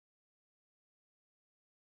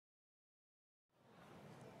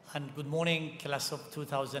and good morning, class of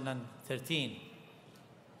 2013.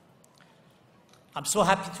 I'm so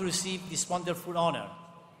happy to receive this wonderful honor.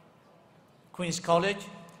 Queen's College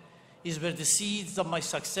is where the seeds of my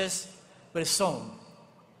success were sown.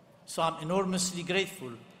 So I'm enormously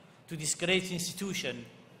grateful to this great institution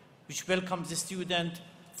which welcomes the student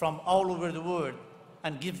from all over the world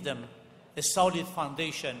and gives them a solid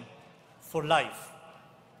foundation for life.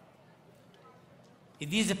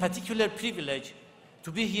 It is a particular privilege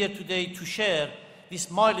to be here today to share this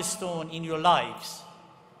milestone in your lives.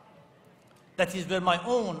 That is where my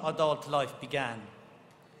own adult life began.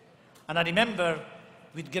 And I remember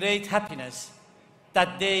with great happiness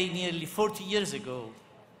that day nearly 40 years ago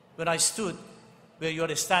when I stood where you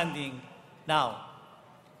are standing now.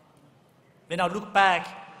 When I look back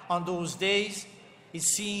on those days, it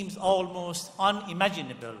seems almost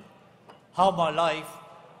unimaginable how my life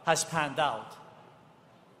has panned out.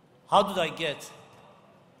 How did I get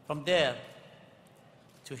from there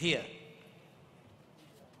to here?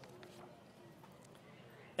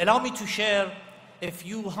 Allow me to share a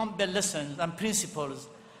few humble lessons and principles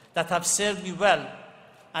that have served me well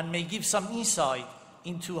and may give some insight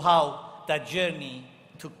into how that journey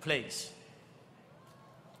took place.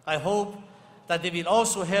 I hope that they will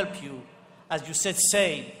also help you as you set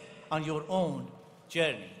sail on your own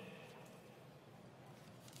journey.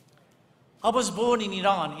 I was born in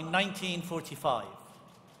Iran in 1945.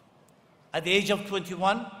 At the age of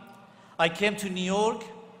 21, I came to New York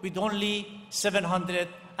with only $750,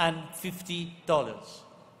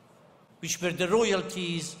 which were the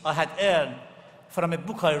royalties I had earned from a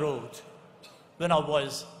book I wrote when I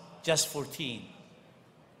was just 14.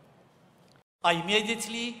 I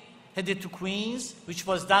immediately headed to Queens, which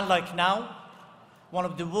was then like now, one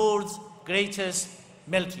of the world's greatest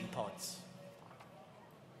melting pots.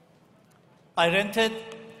 I rented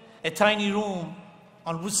a tiny room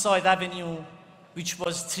on Woodside Avenue, which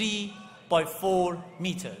was 3 by 4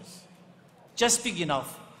 meters, just big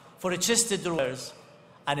enough for a chest of drawers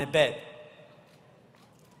and a bed.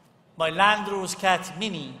 My Landrose cat,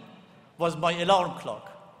 Minnie, was my alarm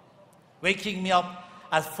clock, waking me up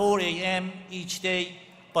at 4 a.m. each day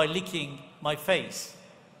by licking my face.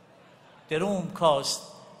 The room cost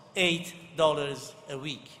 $8 a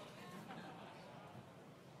week.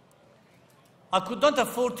 I could not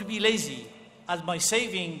afford to be lazy, as my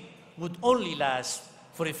saving would only last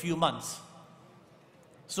for a few months.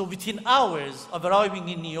 So within hours of arriving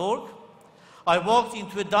in New York, I walked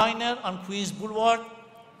into a diner on Queens Boulevard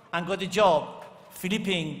and got a job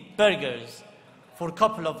flipping burgers for a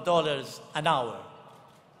couple of dollars an hour.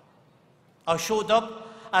 I showed up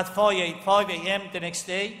at 5 a.m. the next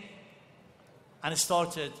day and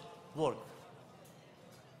started work.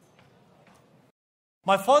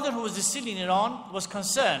 My father, who was still in Iran, was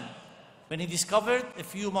concerned when he discovered a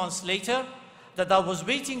few months later that I was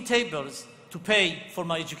waiting tables to pay for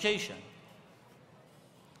my education.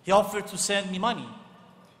 He offered to send me money,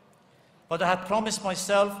 but I had promised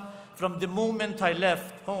myself from the moment I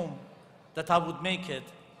left home that I would make it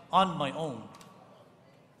on my own.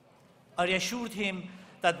 I reassured him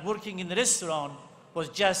that working in a restaurant was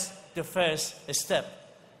just the first step.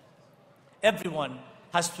 Everyone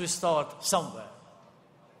has to start somewhere.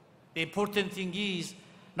 The important thing is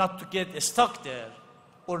not to get stuck there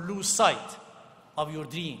or lose sight of your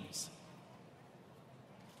dreams.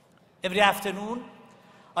 Every afternoon,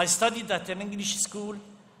 I studied at an English school,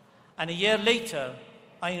 and a year later,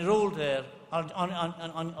 I enrolled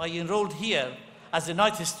here as a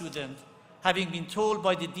night student, having been told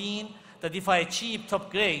by the dean that if I achieved top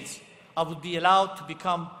grades, I would be allowed to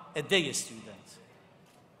become a day student.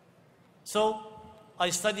 So I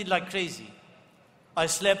studied like crazy. I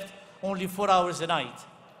slept only 4 hours a night,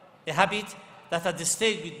 a habit that had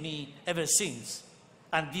stayed with me ever since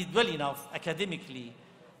and did well enough academically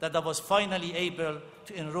that I was finally able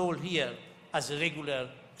to enroll here as a regular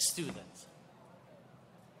student.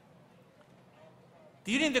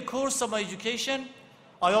 During the course of my education,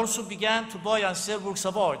 I also began to buy and sell works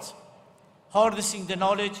of art, harnessing the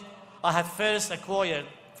knowledge I had first acquired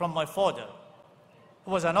from my father,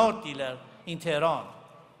 who was an art dealer in Tehran.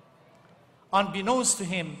 Unbeknownst to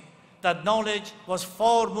him, that knowledge was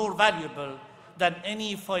far more valuable than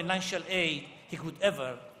any financial aid he could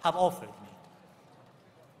ever have offered me.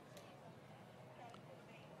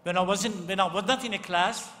 When I was not in a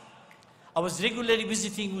class, I was regularly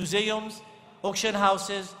visiting museums, auction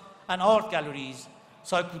houses, and art galleries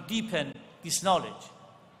so I could deepen this knowledge.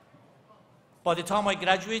 By the time I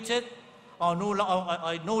graduated, I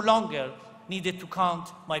no longer needed to count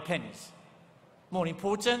my pennies. More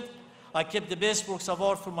important, I kept the best works of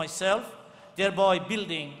art for myself, thereby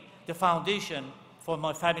building the foundation for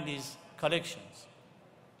my family's collections.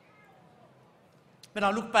 When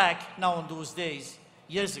I look back now on those days,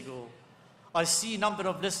 years ago, I see a number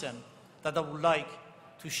of lessons that I would like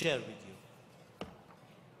to share with you.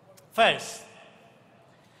 First,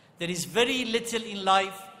 there is very little in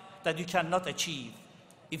life that you cannot achieve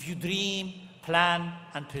if you dream, plan,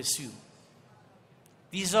 and pursue.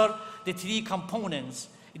 These are the three components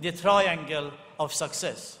in the triangle of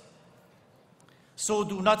success. So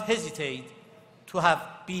do not hesitate to have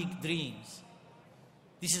big dreams.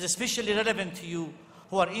 This is especially relevant to you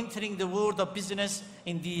who are entering the world of business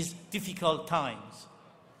in these difficult times.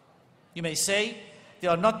 You may say,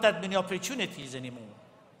 there are not that many opportunities anymore.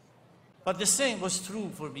 But the same was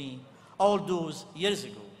true for me all those years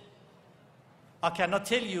ago. I cannot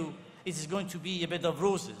tell you it is going to be a bed of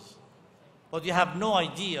roses, but you have no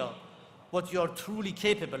idea what you are truly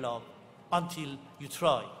capable of until you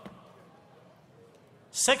try.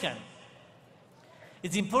 Second,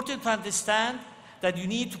 it's important to understand that you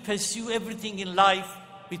need to pursue everything in life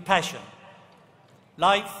with passion.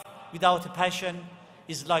 Life without a passion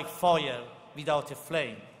is like fire without a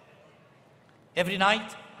flame. Every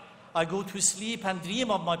night, I go to sleep and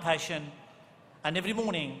dream of my passion, and every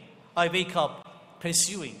morning, I wake up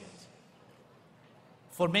pursuing it.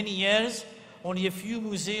 For many years, only a few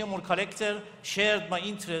museum or collectors shared my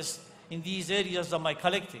interest in these areas of my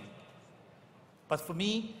collecting. But for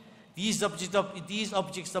me, these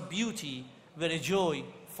objects of beauty were a joy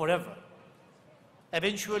forever.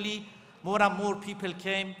 Eventually, more and more people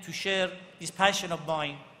came to share this passion of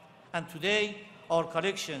mine, and today our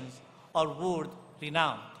collections are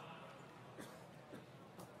world-renowned.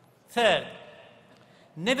 Third,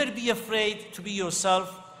 never be afraid to be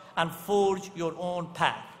yourself and forge your own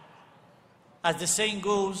path. As the saying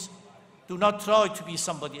goes, do not try to be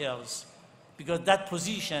somebody else, because that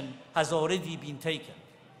position has already been taken.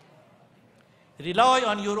 Rely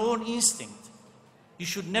on your own instinct. You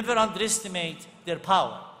should never underestimate their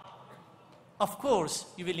power. Of course,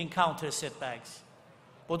 you will encounter setbacks,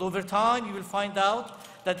 but over time you will find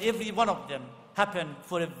out that every one of them happened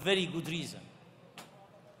for a very good reason.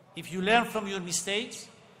 If you learn from your mistakes,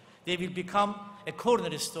 they will become a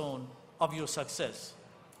cornerstone of your success.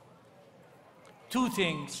 Two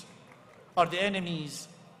things are the enemies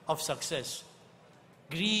of success: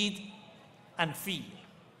 greed and fear.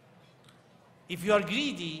 If you are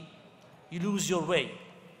greedy, you lose your way.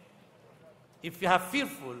 If you are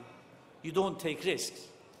fearful, you don't take risks.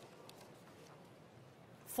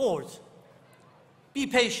 Fourth, be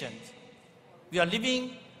patient. We are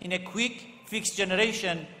living in a quick, fixed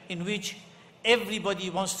generation in which everybody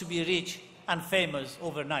wants to be rich and famous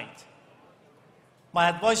overnight. My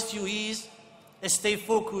advice to you is stay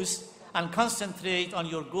focused and concentrate on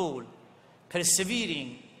your goal,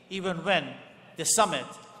 persevering even when the summit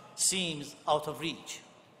seems out of reach.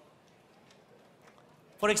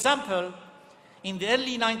 For example, in the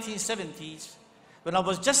early 1970s, when I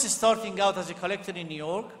was just starting out as a collector in New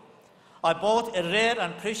York, I bought a rare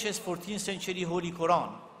and precious 14th century Holy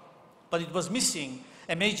Quran, but it was missing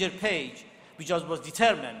a major page which I was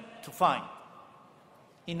determined to find.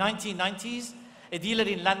 In 1990s, a dealer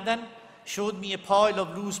in London showed me a pile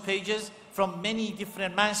of loose pages from many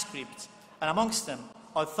different manuscripts, and amongst them,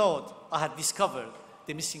 I thought I had discovered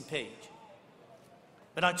the missing page.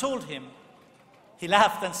 When I told him, he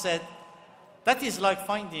laughed and said, "That is like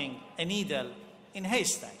finding a needle in a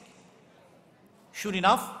haystack." Sure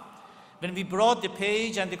enough, when we brought the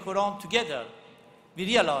page and the Quran together, we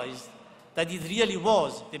realized that it really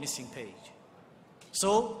was the missing page.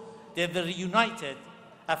 So they were reunited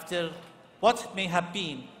after what may have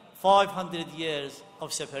been 500 years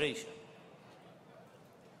of separation.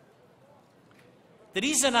 The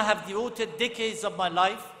reason I have devoted decades of my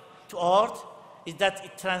life to art is that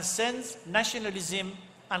it transcends nationalism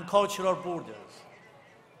and cultural borders.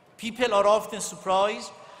 People are often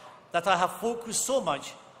surprised that I have focused so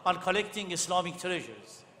much on collecting Islamic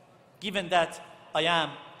treasures, given that I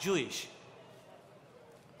am Jewish.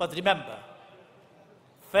 But remember,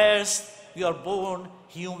 first, we are born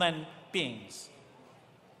human beings,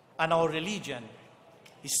 and our religion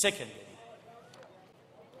is secondary.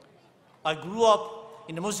 I grew up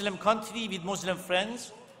in a Muslim country with Muslim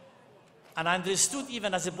friends, and I understood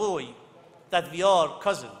even as a boy that we are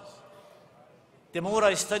cousins. The more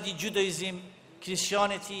I studied Judaism,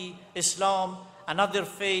 Christianity, Islam, and other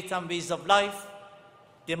faiths and ways of life,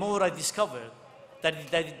 the more I discovered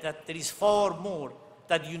that there is far more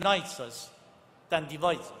that unites us than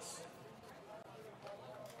divides us.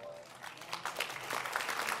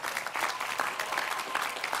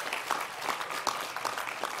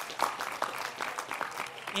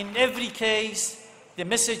 In every case, the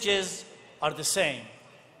messages are the same: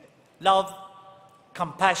 love,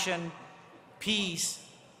 compassion, peace,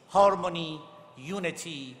 harmony,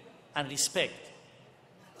 unity, and respect.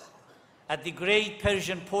 As the great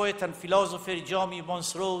Persian poet and philosopher Jami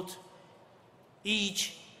once wrote,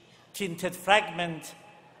 each tinted fragment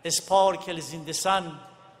sparkles in the sun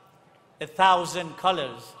 1,000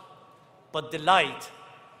 colors, but the light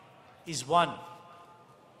is one.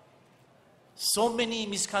 So many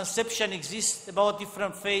misconceptions exist about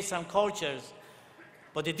different faiths and cultures,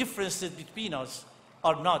 but the differences between us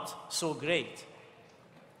are not so great.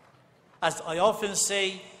 As I often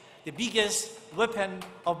say, the biggest weapon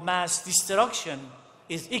of mass destruction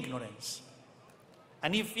is ignorance.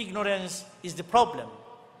 And if ignorance is the problem,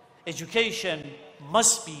 education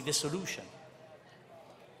must be the solution.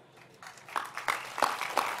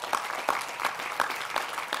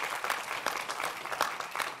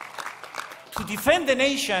 To defend the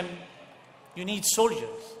nation, you need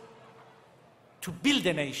soldiers. To build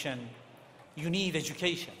a nation, you need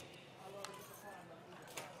education.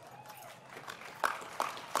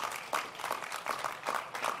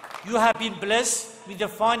 You have been blessed with a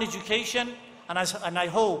fine education, and I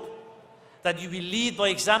hope that you will lead by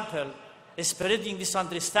example, spreading this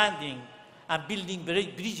understanding and building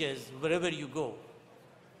bridges wherever you go.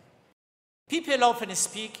 People often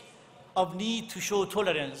speak of need to show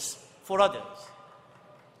tolerance for others.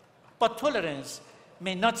 But tolerance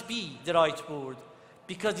may not be the right word,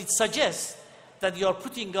 because it suggests that you are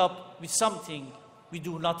putting up with something we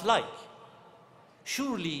do not like.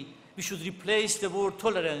 Surely, we should replace the word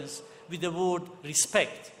tolerance with the word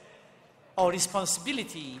respect. Our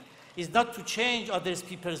responsibility is not to change other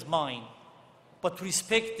people's mind, but to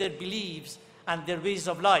respect their beliefs and their ways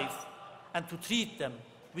of life, and to treat them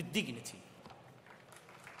with dignity.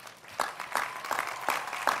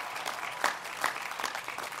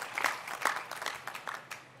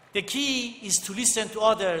 The key is to listen to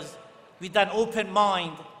others with an open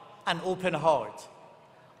mind and open heart,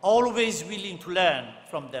 always willing to learn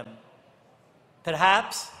from them.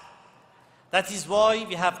 Perhaps that is why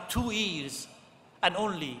we have 2 ears and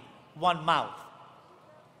only 1 mouth.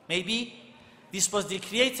 Maybe this was the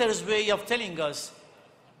Creator's way of telling us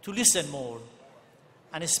to listen more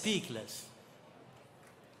and speak less.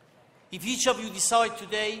 If each of you decide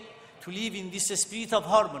today to live in this spirit of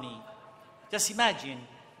harmony, just imagine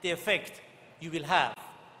the effect you will have.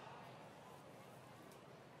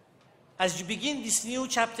 As you begin this new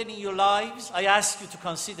chapter in your lives, I ask you to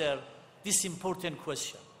consider this important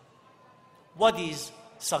question. What is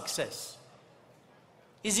success?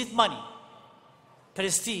 Is it money,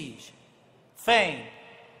 prestige, fame?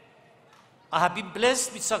 I have been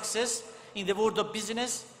blessed with success in the world of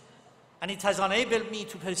business, and it has enabled me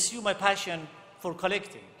to pursue my passion for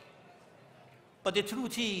collecting. But the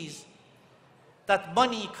truth is that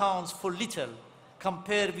money counts for little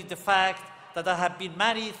compared with the fact that I have been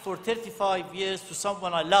married for 35 years to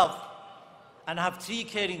someone I love and have 3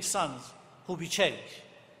 caring sons who we cherish.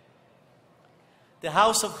 The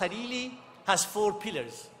house of Khalili has 4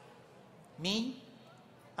 pillars: me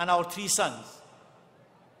and our 3 sons.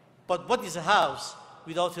 But what is a house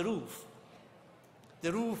without a roof?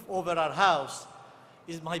 The roof over our house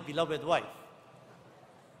is my beloved wife.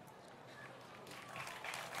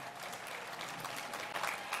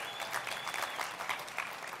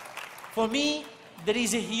 For me, there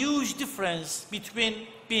is a huge difference between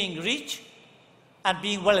being rich and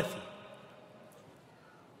being wealthy.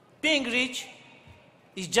 Being rich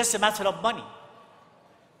is just a matter of money.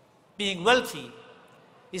 Being wealthy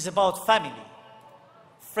is about family,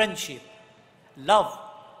 friendship, love,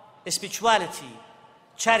 spirituality,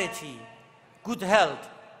 charity, good health,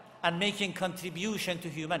 and making contribution to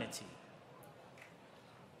humanity.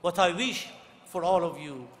 What I wish for all of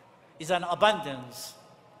you is an abundance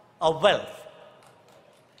of wealth.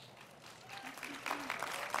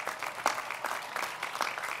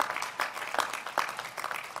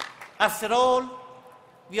 After all,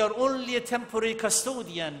 we are only a temporary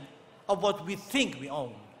custodian of what we think we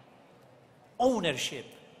own. Ownership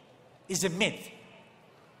is a myth.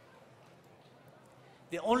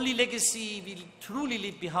 The only legacy we truly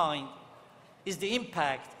leave behind is the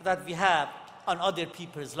impact that we have on other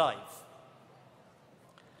people's lives.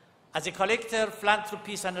 As a collector,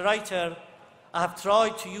 philanthropist, and a writer, I have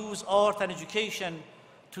tried to use art and education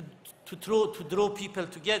to draw people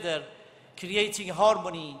together, creating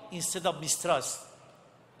harmony instead of mistrust.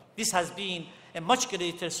 This has been a much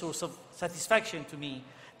greater source of satisfaction to me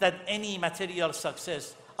than any material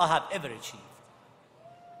success I have ever achieved.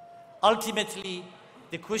 Ultimately,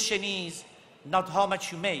 the question is not how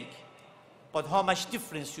much you make, but how much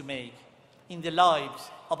difference you make in the lives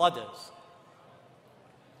of others.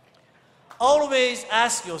 always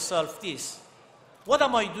ask yourself this: what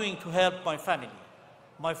am I doing to help my family,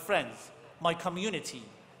 my friends, my community,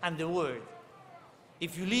 and the world?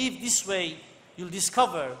 If you live this way, you'll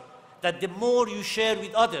discover that the more you share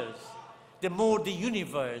with others, the more the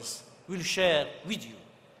universe will share with you,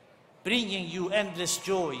 bringing you endless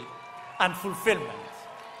joy and fulfillment.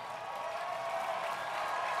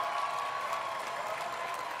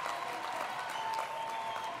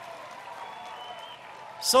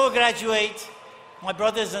 So, graduate, my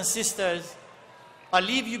brothers and sisters, I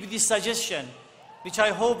leave you with this suggestion, which I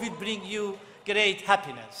hope will bring you great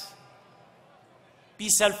happiness. Be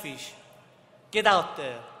selfish, get out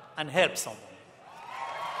there and help someone.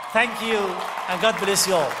 Thank you, and God bless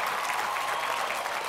you all.